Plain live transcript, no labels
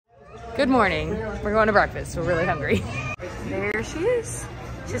Good morning. We're going to breakfast. We're really hungry. There she is.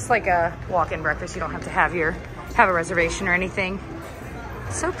 Just like a walk-in breakfast. You don't have to have a reservation or anything.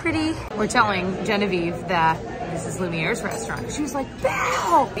 So pretty. We're telling Genevieve that this is Lumiere's restaurant. She was like,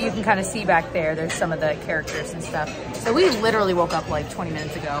 "Wow!" You can kind of see back there. There's some of the characters and stuff. So we literally woke up like 20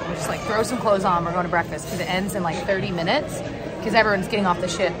 minutes ago. We're just like, throw some clothes on. We're going to breakfast because it ends in like 30 minutes because everyone's getting off the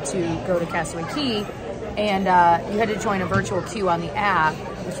ship to go to Castaway Cay. And you had to join a virtual queue on the app,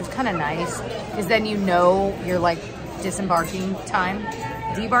 which was kind of nice because then you know you're like disembarking time.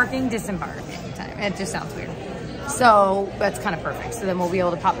 Disembarking time. It just sounds weird. So that's kind of perfect. So then we'll be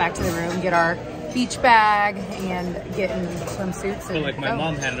able to pop back to the room, get our beach bag, and get in swimsuits. So like my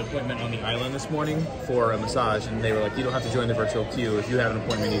mom had an appointment on the island this morning for a massage, and they were like, you don't have to join the virtual queue. If you have an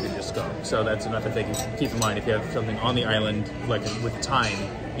appointment, you can just go. So that's another thing to keep in mind. If you have something on the island, like with time,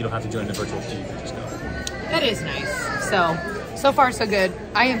 you don't have to join the virtual queue. You can just go. That is nice. So far so good.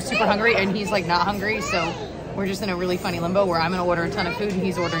 I am super hungry, and he's like not hungry, so we're just in a really funny limbo where I'm gonna order a ton of food, and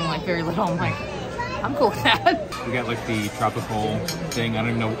he's ordering like very little. I'm like, I'm cool with that. We got like the tropical thing. I don't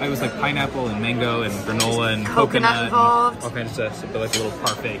even know. It was like pineapple and mango and granola and coconut involved. And all kinds of stuff. But like a little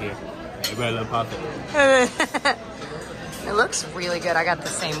parfait here. You got a little parfait. It looks really good. I got the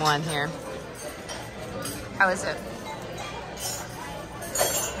same one here. How is it?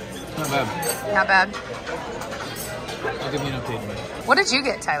 Not bad. Not bad. I'll give you an update. What did you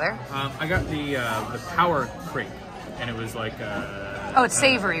get, Tyler? I got the power crepe, and it was like oh, it's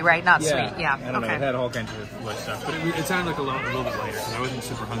savory, right? Not sweet. Yeah. I don't know. It had all kinds of light stuff, but it sounded like a little bit lighter because I wasn't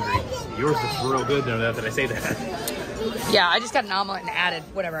super hungry. Yours was real good, though. Now that I say that. Yeah, I just got an omelet and added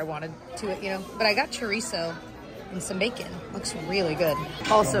whatever I wanted to it, you know. But I got chorizo and some bacon. Looks really good.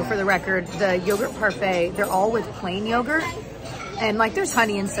 Also, for the record, the yogurt parfait, they're all with plain yogurt. And like there's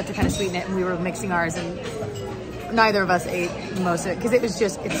honey and stuff to kind of sweeten it, and we were mixing ours, and neither of us ate most of it because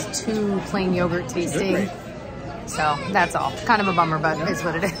it's too plain yogurt tasting. So that's all. Kind of a bummer, but it's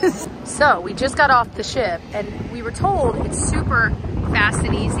what it is. So we just got off the ship, and we were told it's super fast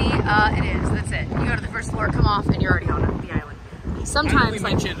and easy. It is. That's it. You go to the first floor, come off, and you're already on the island. Sometimes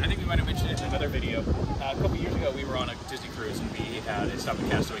I think we might have mentioned it in another video. A couple years ago, we were on a Disney cruise, and we had a stop at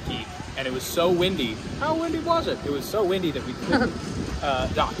Castaway Cay, and it was so windy. How windy was it? It was so windy that we couldn't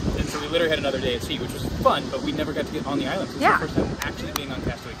dock, and so we literally had another day at sea, which was fun, but we never got to get on the island. So this was the first time actually being on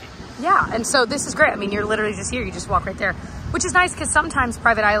Castaway Cay. Yeah, and so this is great. I mean, you're literally just here. You just walk right there, which is nice because sometimes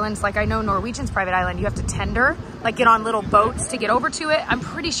private islands, like I know Norwegian's private island, you have to tender, like get on little boats to get over to it. I'm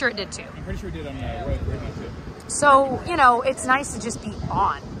pretty sure it did too. I'm pretty sure it did on Royal too. So, you know, it's nice to just be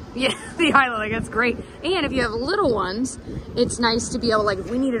on the island. Like, that's great. And if you have little ones, it's nice to be able, like, if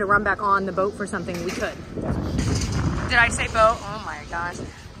we needed to run back on the boat for something, we could. Did I say boat? Oh my gosh.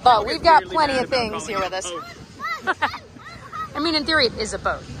 But we've got plenty of things here with us. I mean, in theory, it is a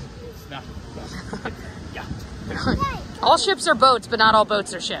boat. No. Yeah. All ships are boats, but not all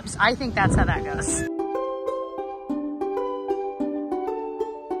boats are ships. I think that's how that goes.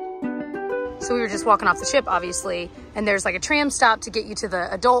 So we were just walking off the ship, obviously, and there's like a tram stop to get you to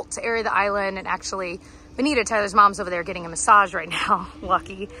the adult area of the island. And actually, Benita, Tyler's mom's over there getting a massage right now,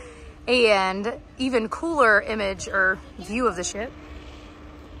 lucky. And even cooler image or view of the ship.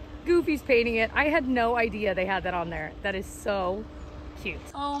 Goofy's painting it. I had no idea they had that on there. That is so cute.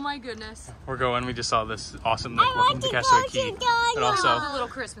 Oh my goodness. We're going. We just saw this awesome like welcome to Castaway Cay. But also the little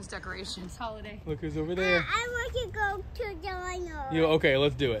Christmas decorations, holiday. Look who's over there. I want to go to Donald. Okay,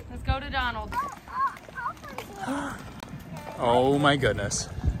 let's do it. Let's go to Donald. Oh my goodness.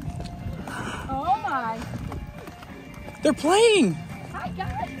 Oh my. They're playing. Hi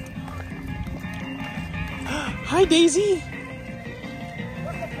guys. Hi Daisy.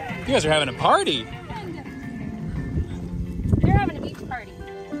 You guys are having a party. They're having a beach party. You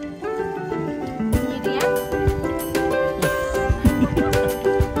dance?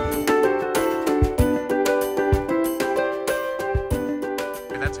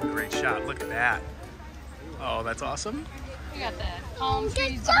 That's a great shot. Look at that. Oh, that's awesome. We got the palm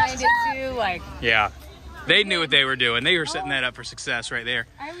trees behind it too. Like, yeah, they knew what they were doing. They were setting that up for success right there.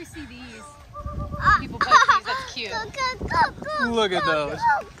 I always see these. People post these. That's cute. Look at those.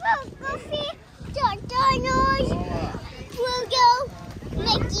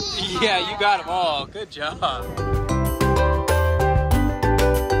 Yeah, you got them all. Good job.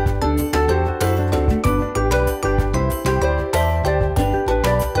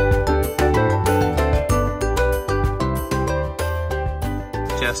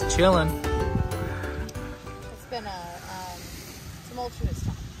 Just chilling. It's been a tumultuous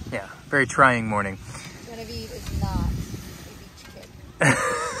time. Yeah, very trying morning. Genevieve is not a beach kid.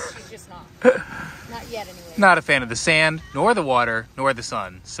 She's just not. Not yet anyway. Not a fan of the sand, nor the water, nor the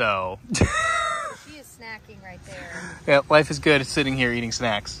sun. So She is snacking right there. yeah, life is good sitting here eating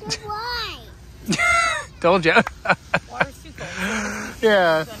snacks. Why? Told you. Water's too cold.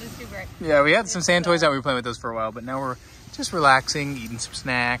 Yeah. The sun is too bright. Yeah, we had some sand toys out. We were playing with those for a while, but now we're just relaxing, eating some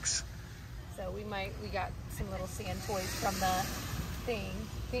snacks. So we got some little sand toys from the thing.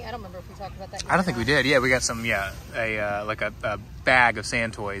 I don't remember if we talked about that. I don't think we did. Yeah, we got some. Yeah, a bag of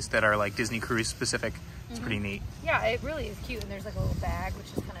sand toys that are like Disney Cruise specific. It's pretty neat. Yeah, it really is cute, and there's like a little bag, which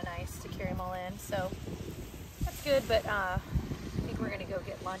is kind of nice to carry them all in. So that's good. But I think we're gonna go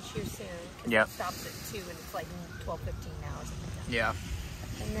get lunch here soon. Yeah. It stops at 2, and it's like 12:15 now or something like that. Yeah.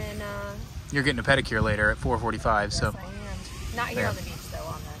 And then You're getting a pedicure later at 4:45. yes, So I am. Not here on the beach though,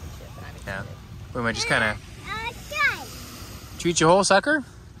 on the ship, and I'm excited. we might just kind of Okay. treat you whole, sucker.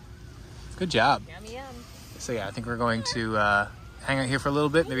 Good job. Yum yum. So yeah, I think we're going to hang out here for a little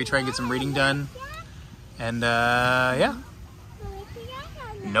bit, maybe try and get some reading done. And yeah,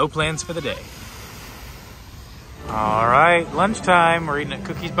 no plans for the day. All right, lunchtime. We're eating at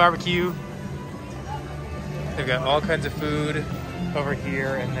Cookie's Barbecue. They've got all kinds of food over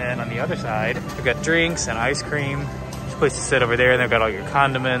here, and then on the other side, they've got drinks and ice cream. There's a place to sit over there, and they've got all your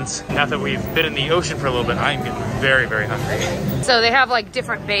condiments. Now that we've been in the ocean for a little bit, I'm getting very, very hungry. So they have like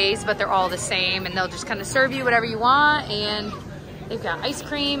different bays, but they're all the same, and they'll just kind of serve you whatever you want. And they've got ice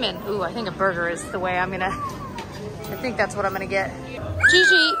cream, and ooh, I think a burger is the way I think that's what I'm gonna get.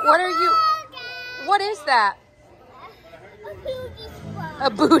 Gigi, what is that? A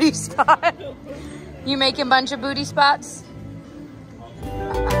booty spot. You making a bunch of booty spots?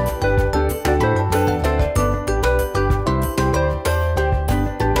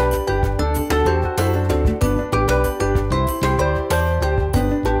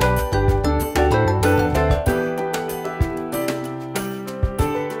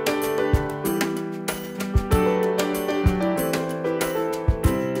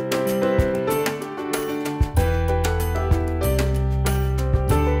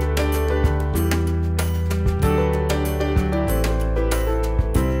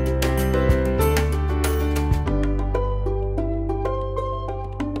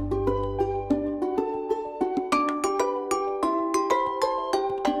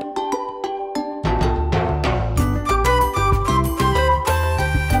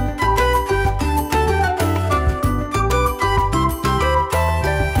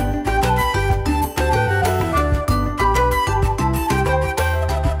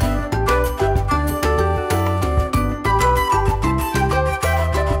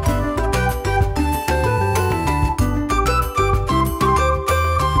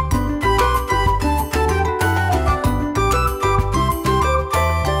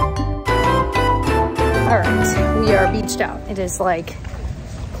 We are beached out. It is like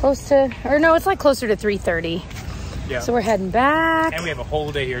close to, or no, it's like closer to 3:30. Yeah. So we're heading back. And we have a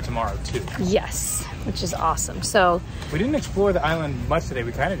whole day here tomorrow too. Yes, which is awesome. So we didn't explore the island much today.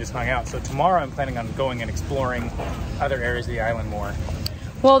 We kind of just hung out. So tomorrow I'm planning on going and exploring other areas of the island more.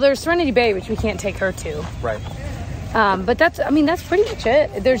 Well, there's Serenity Bay, which we can't take her to. Right. But that's pretty much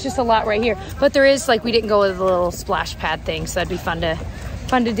it. There's just a lot right here. But there is, like, we didn't go with the little splash pad thing, so that'd be fun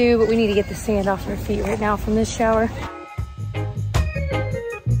to do. But we need to get the sand off our feet right now from this shower.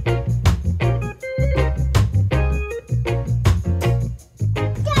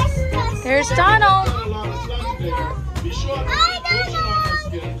 There's Donald.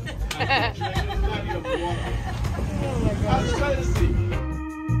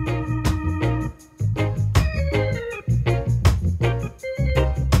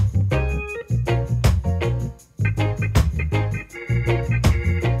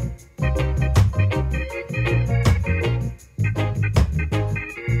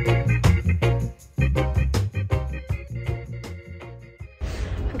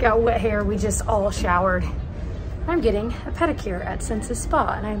 Got wet hair. We just all showered. I'm getting a pedicure at Senses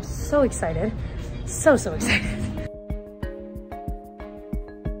Spa, and I'm so excited. So excited.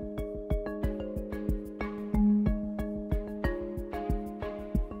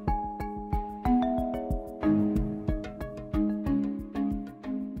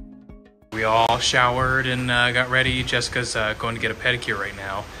 We all showered and got ready. Jessica's going to get a pedicure right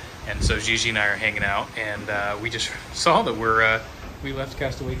now, and so Gigi and I are hanging out, and we just saw that we left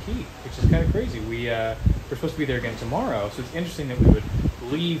Castaway Cay, which is kind of crazy. We're supposed to be there again tomorrow, so it's interesting that we would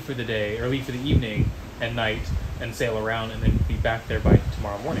leave for the day, or leave for the evening and night, and sail around, and then be back there by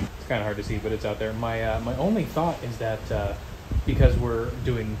tomorrow morning. It's kind of hard to see, but it's out there. My only thought is that because we're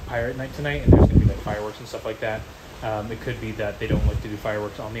doing pirate night tonight, and there's going to be like fireworks and stuff like that, it could be that they don't like to do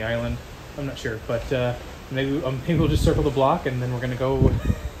fireworks on the island. I'm not sure, but maybe we'll just circle the block, and then we're going to go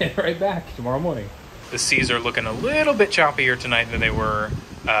right back tomorrow morning. The seas are looking a little bit choppier tonight than they were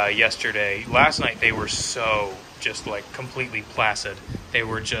yesterday. Last night they were so just like completely placid. They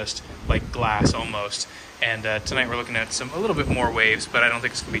were just like glass almost. And tonight we're looking at a little bit more waves, but I don't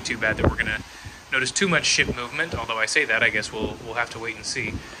think it's gonna be too bad that we're gonna notice too much ship movement. Although I say that, I guess we'll have to wait and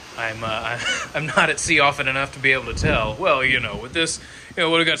see. I'm not at sea often enough to be able to tell. Well, you know, with this, you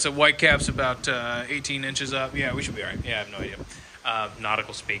know, we've got some white caps about 18 inches up. Yeah, we should be all right. Yeah, I have no idea.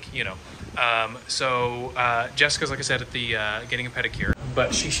 Nautical speak, you know. So Jessica's, like I said, at the getting a pedicure,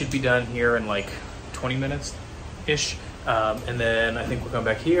 but she should be done here in like 20 minutes ish. And then I think we'll come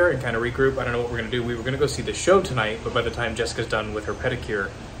back here and kind of regroup. I don't know what we're gonna do. We were gonna go see the show tonight, but by the time Jessica's done with her pedicure,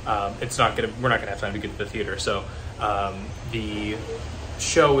 we're not gonna have time to get to the theater. So the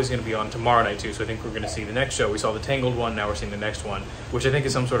show is gonna be on tomorrow night too. So I think we're gonna see the next show. We saw the Tangled one, now we're seeing the next one, which I think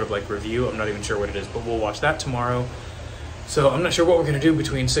is some sort of like review. I'm not even sure what it is, but we'll watch that tomorrow. So I'm not sure what we're gonna do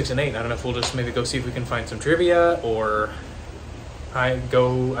between 6 and 8. I don't know if we'll just maybe go see if we can find some trivia, or I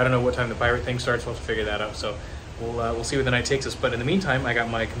don't know what time the pirate thing starts. We'll have to figure that out. So we'll see where the night takes us. But in the meantime, I got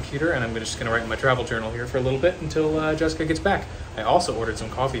my computer and I'm just gonna write in my travel journal here for a little bit until Jessica gets back. I also ordered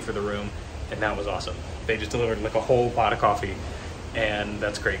some coffee for the room, and that was awesome. They just delivered like a whole pot of coffee, and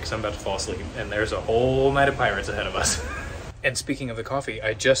that's great because I'm about to fall asleep and there's a whole night of pirates ahead of us. And speaking of the coffee,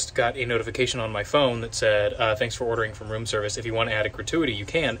 I just got a notification on my phone that said, thanks for ordering from room service. If you want to add a gratuity, you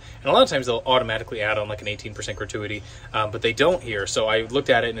can. And a lot of times they'll automatically add on like an 18% gratuity, but they don't here. So I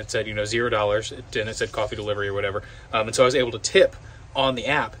looked at it and it said, you know, $0, and it said coffee delivery or whatever. And so I was able to tip on the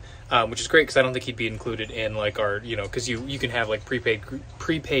app, which is great because I don't think he'd be included in like our, you know, because you can have like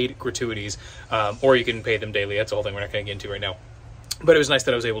prepaid gratuities, or you can pay them daily. That's the whole thing we're not going to get into right now. But it was nice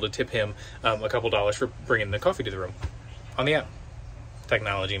that I was able to tip him a couple dollars for bringing the coffee to the room. On the app.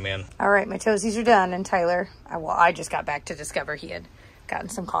 Technology, man. All right, my toesies are done, and Tyler, I just got back to discover he had gotten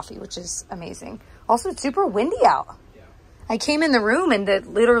some coffee, which is amazing. Also, it's super windy out. Yeah. I came in the room and it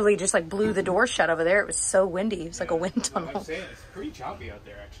literally just like blew the door shut over there. It was so windy. It was like a wind tunnel. I'm saying, it's pretty choppy out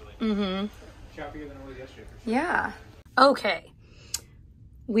there, actually. Mm-hmm. Choppier than it was yesterday, for sure. Yeah. Okay.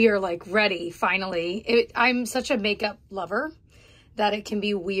 We are like ready, finally. I'm such a makeup lover that it can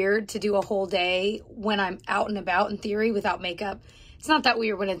be weird to do a whole day when I'm out and about in theory without makeup. It's not that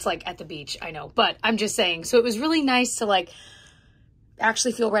weird when it's like at the beach, I know, but I'm just saying. So it was really nice to like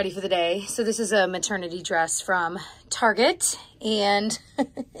actually feel ready for the day. So this is a maternity dress from Target, and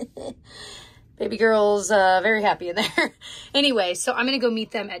baby girl's very happy in there. Anyway, so I'm gonna go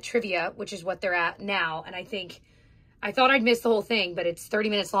meet them at trivia, which is what they're at now. And I thought I'd miss the whole thing, but it's 30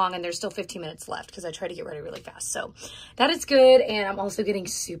 minutes long and there's still 15 minutes left because I try to get ready really fast. So that is good. And I'm also getting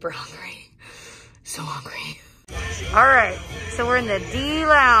super hungry. So hungry. All right. So we're in the D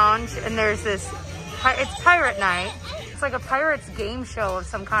Lounge and there's this, it's pirate night. It's like a pirate's game show of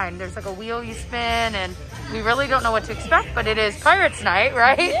some kind. There's like a wheel you spin and we really don't know what to expect, but it is pirates night,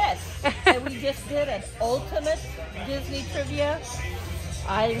 right? Yes. And we just did an ultimate Disney trivia.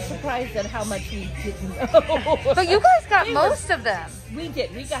 I'm surprised at how much we didn't know. But you guys got most of them. We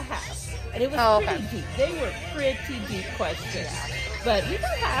did. We got half. And it was pretty deep. They were pretty deep questions. Yeah. But we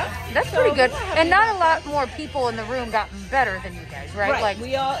got half. That's pretty good. And not a lot more people in the room got better than you guys, right? Right. Like,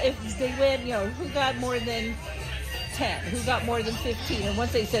 we all, if they win, you know, who got more than 10? Who got more than 15? And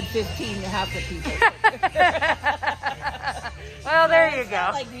once they said 15, half the people. Well, there you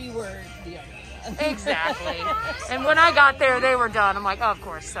go. Like we were the other. Exactly. And when I got there, they were done. I'm like, oh, of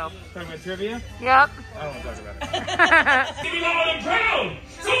course. So. Talking about trivia? Yep. I don't want to talk about it. Give me all the ground.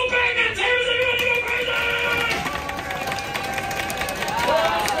 So bang and tears everybody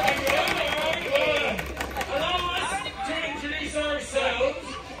Allow us to introduce ourselves.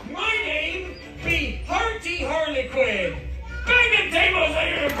 My name be Hearty Harlequin. Bang and tables are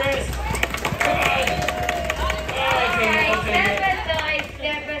your impressed. Come on.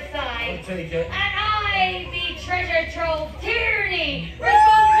 Step aside. I'll take it. And I be Treasure Trove Tyranny.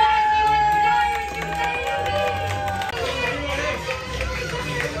 Responsibility with desires you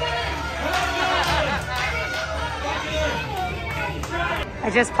I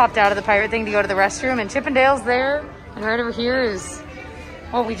just popped out of the pirate thing to go to the restroom, and Chippendale's there. And right over here is,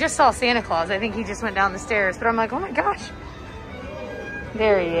 well, we just saw Santa Claus. I think he just went down the stairs. But I'm like, oh my gosh.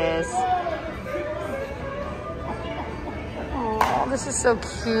 There he is. Oh, this is so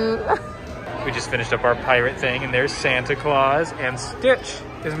cute. We just finished up our pirate thing, and there's Santa Claus, and Stitch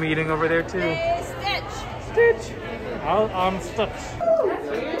is meeting over there too. Hey, Stitch. Stitch. I'm Stitch.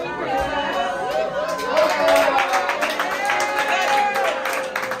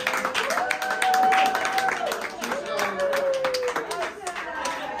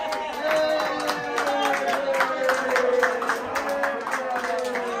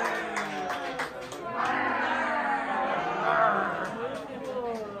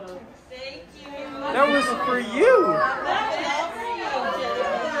 just for you.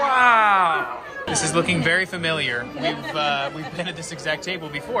 Wow. This is looking very familiar. We've been at this exact table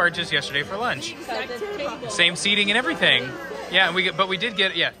before, just yesterday for lunch. Same seating and everything. Yeah, but we did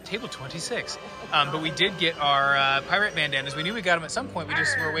get table 26. But we did get our pirate bandanas. We knew we got them at some point. We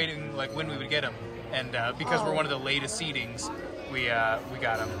just were waiting like when we would get them, and because we're one of the latest seatings, we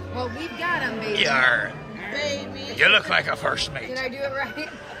got them. Well, we've got them, baby. Yarr. Baby. You look like a first mate. Did I do it right?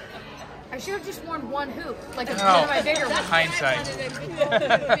 I should have just worn one hoop, like one of my bigger ones. Hindsight.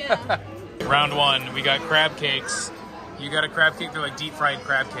 Round one, we got crab cakes. You got a crab cake. They're like deep fried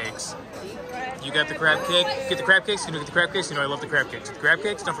crab cakes. You got the crab cake. Get the crab cakes. You know, get the crab cakes. You know I love the crab cakes. Get the crab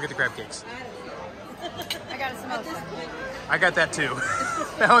cakes. Don't forget the crab cakes. I got a samosa. I got that too.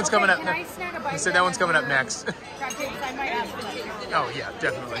 That one's coming up. Can I snag a bite? I said that one's coming up next. Crab cakes, I might ask for that. Oh yeah,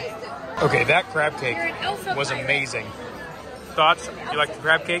 definitely. Okay, that crab cake was amazing. Thoughts? You like the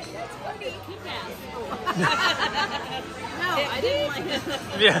crab cake? No, I didn't like it.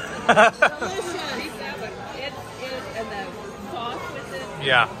 Yeah. Delicious. And the sauce with it.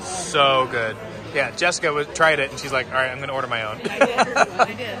 Yeah, so good. Yeah, Jessica tried it and she's like, all right, I'm going to order my own.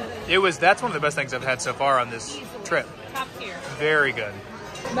 I did. That's one of the best things I've had so far on this trip. Top tier. Very good.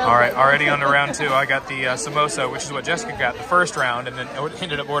 All right, already on to round two. I got the samosa, which is what Jessica got the first round, and then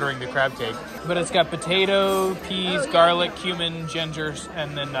ended up ordering the crab cake. But it's got potato, peas, garlic, cumin, ginger,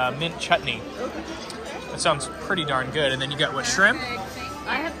 and then mint chutney. That sounds pretty darn good. And then you got what, shrimp?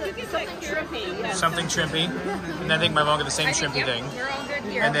 I have something shrimpy. Yeah. Something shrimpy. And then I think my mom got the same shrimpy thing. You're all good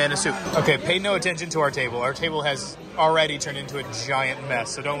here. And then a soup. Okay, pay no attention to our table. Our table has already turned into a giant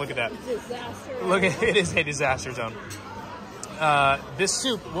mess, so don't look at that. Disaster. Look at it is a disaster zone. This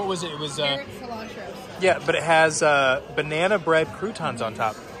soup, what was it? It was cilantro. yeah, but it has banana bread croutons on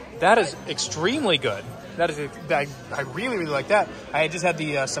top. That is extremely good. I really, really like that. I had just had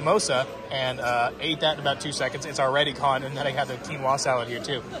the samosa and ate that in about 2 seconds. It's already gone, and then I had the quinoa salad here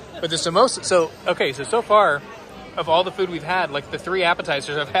too. But the samosa, so far, of all the food we've had, like the 3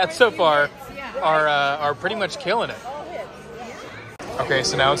 appetizers I've had so far are pretty much killing it. Okay,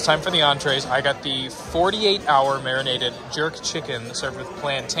 so now it's time for the entrees. I got the 48-hour marinated jerk chicken served with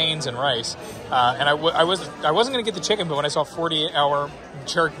plantains and rice. And I wasn't going to get the chicken, but when I saw 48-hour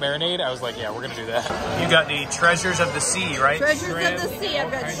jerk marinade, I was like, yeah, we're going to do that. You got the treasures of the sea, right? Treasures of the sea.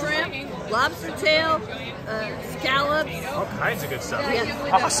 I've got shrimp, lobster tail, scallops. All kinds of good stuff. Yeah.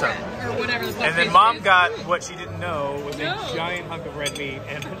 Awesome. And then Mom got what she didn't know was a giant hunk of red meat.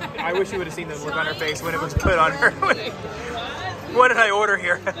 And I wish you would have seen the look on her face when it was put on her. What did I order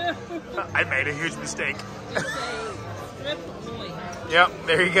here? I made a huge mistake. Yep,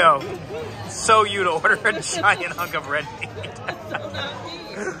 there you go. So you to order a giant hunk of red meat.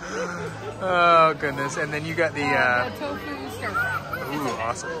 Oh, goodness. And then you got the tofu stir fry. ooh,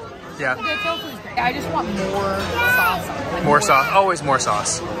 awesome. Yeah. The tofu's great. I just want more sauce on it. More sauce. Always more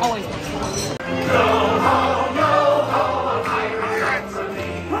sauce. Always more sauce.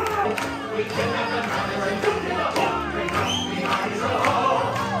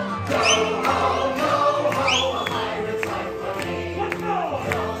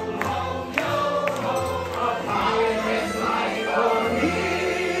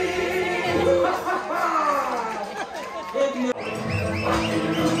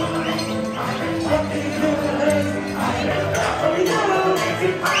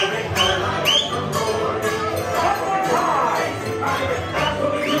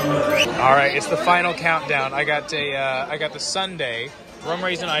 All right, it's the final countdown. I got the sundae, rum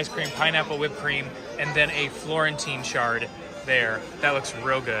raisin ice cream, pineapple whipped cream, and then a Florentine shard there. That looks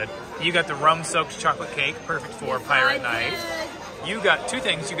real good. You got the rum-soaked chocolate cake, perfect for pirate night. You got 2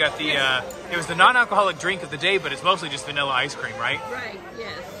 things. You got the it was the non-alcoholic drink of the day, but it's mostly just vanilla ice cream, right? Right,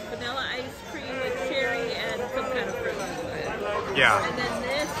 yes. Vanilla ice cream with cherry and some kind of fruit. Yeah. And then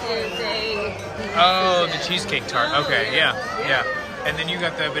this is the cheesecake tart. Okay, yeah. And then you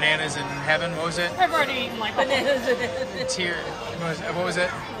got the bananas in heaven. What was it? I've already eaten like bananas. What was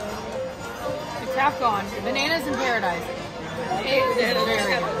it? It's half gone. Bananas in paradise. It is very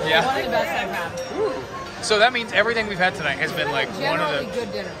good. Yeah. One of the best I've had. So that means everything we've had tonight has been like one of Generally the.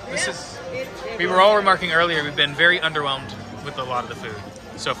 good dinner. We were all remarking earlier, we've been very underwhelmed with a lot of the food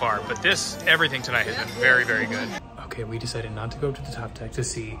so far, but everything tonight has been very, very good. Okay, we decided not to go to the top deck to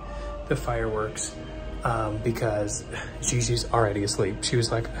see the fireworks because Gigi's already asleep. She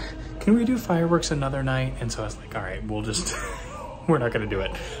was like, can we do fireworks another night? And so I was like, all right, we'll just, we're not gonna do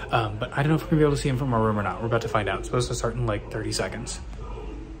it. But I don't know if we're gonna be able to see him from our room or not. We're about to find out. It's supposed to start in like 30 seconds.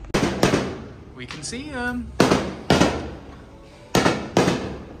 We can see him.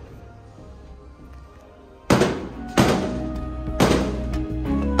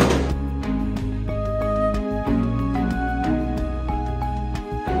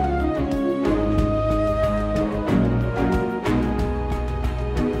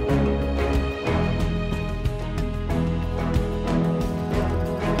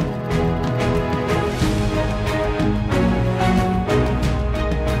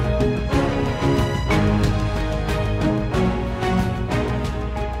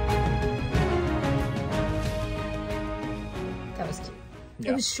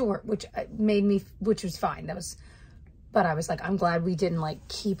 It was short, which was fine. But I was like, I'm glad we didn't like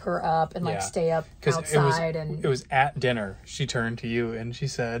keep her up and like stay up outside. It was at dinner. She turned to you and she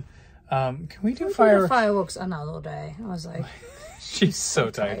said, can we do fireworks another day? I was like, she's so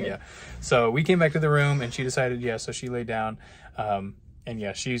tired. Yeah. So we came back to the room and she decided, so she laid down. And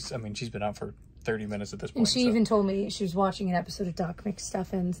yeah, she's been up for 30 minutes at this point. And she even told me she was watching an episode of Doc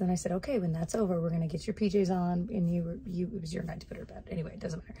McStuffins, and I said, okay, when that's over, we're gonna get your PJs on, and it was your night to put her to bed. Anyway, it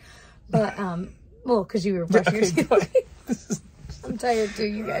doesn't matter. But well, because you were brushing your teeth. I'm tired too,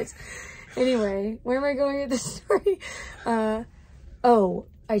 you guys. Anyway, where am I going with this story?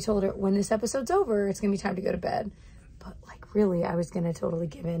 I told her when this episode's over, it's gonna be time to go to bed. But like, really, I was gonna totally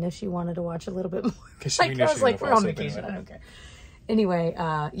give in if she wanted to watch a little bit more. Like, I was like, we're on vacation. I don't care. Anyway,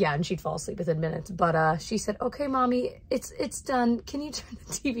 and she'd fall asleep within minutes. But she said, okay, Mommy, it's done. Can you turn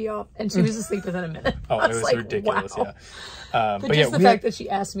the TV off? And she was asleep within a minute. Oh, it was like, ridiculous, wow. But just the fact that she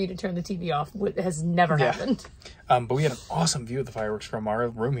asked me to turn the TV off has never happened. But we had an awesome view of the fireworks from our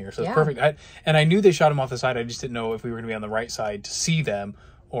room here, so it's perfect. I knew they shot them off the side. I just didn't know if we were going to be on the right side to see them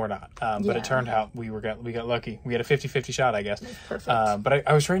or not. But it turned out we got lucky. We had a 50-50 shot, I guess. Perfect. But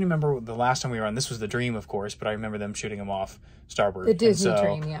I was trying to remember the last time we were on. This was the Dream, of course, but I remember them shooting them off starboard. The Disney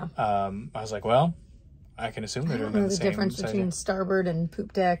Dream, yeah. I was like, well, I can assume they're doing the same. Difference between starboard and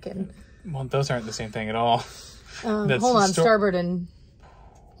poop deck and. Well, those aren't the same thing at all. Hold on, starboard and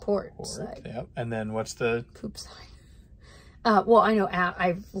port side. Yep. And then what's the poop side? Well, I know.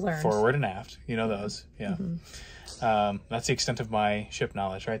 I've learned forward and aft. You know those, yeah. That's the extent of my ship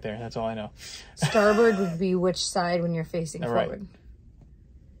knowledge right there. That's all I know. Starboard would be which side when you're facing forward?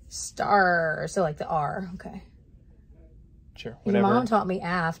 Star, so like the R. Okay. Sure. Whatever. Your mom taught me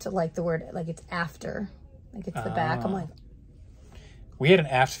aft, like the word, like it's after, like it's the back. I'm like. We had an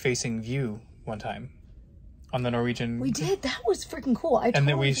aft-facing view one time on the Norwegian. We did. That was freaking cool. And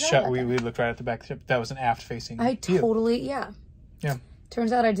then we looked right at the back of the ship. That was an aft-facing view. Totally, Yeah.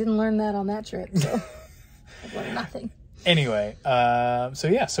 Turns out I didn't learn that on that trip. So. I learned nothing. Anyway,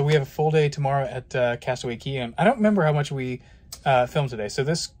 so we have a full day tomorrow at Castaway Cay, and I don't remember how much we filmed today. So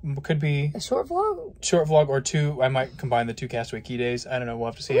this could be a short vlog or two. I might combine the two Castaway Cay days. I don't know. We'll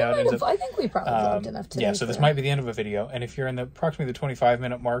have to see how it ends up. I think we probably vlogged enough today. Yeah, so this might be the end of a video. And if you're in approximately the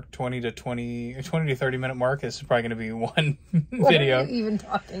 25-minute mark, 20 to 30-minute mark, this is probably going to be one video. What are you even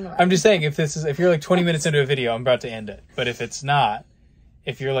talking about? I'm just saying, if you're like 20 minutes into a video, I'm about to end it. But if it's not,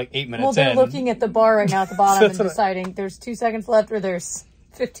 if you're like 8 minutes in... Well, they're looking at the bar right now at the bottom and deciding there's 2 seconds left or there's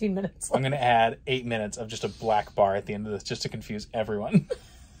 15 minutes left. I'm going to add 8 minutes of just a black bar at the end of this just to confuse everyone.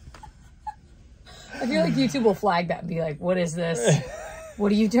 I feel like YouTube will flag that and be like, what is this?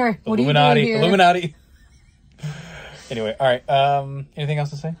 What are you doing? What Illuminati, are you doing here? Illuminati. Anyway, all right. Anything else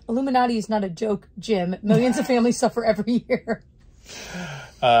to say? Illuminati is not a joke, Jim. Millions of families suffer every year.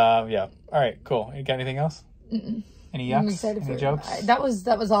 Yeah. All right, cool. You got anything else? Any yucks? I'm excited Any jokes? That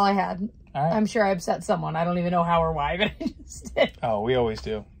was all I had. All right. I'm sure I upset someone. I don't even know how or why, but I just did. Oh, we always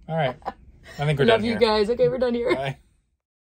do. All right. I think we're done here. Love you guys. Okay, we're done here. Bye.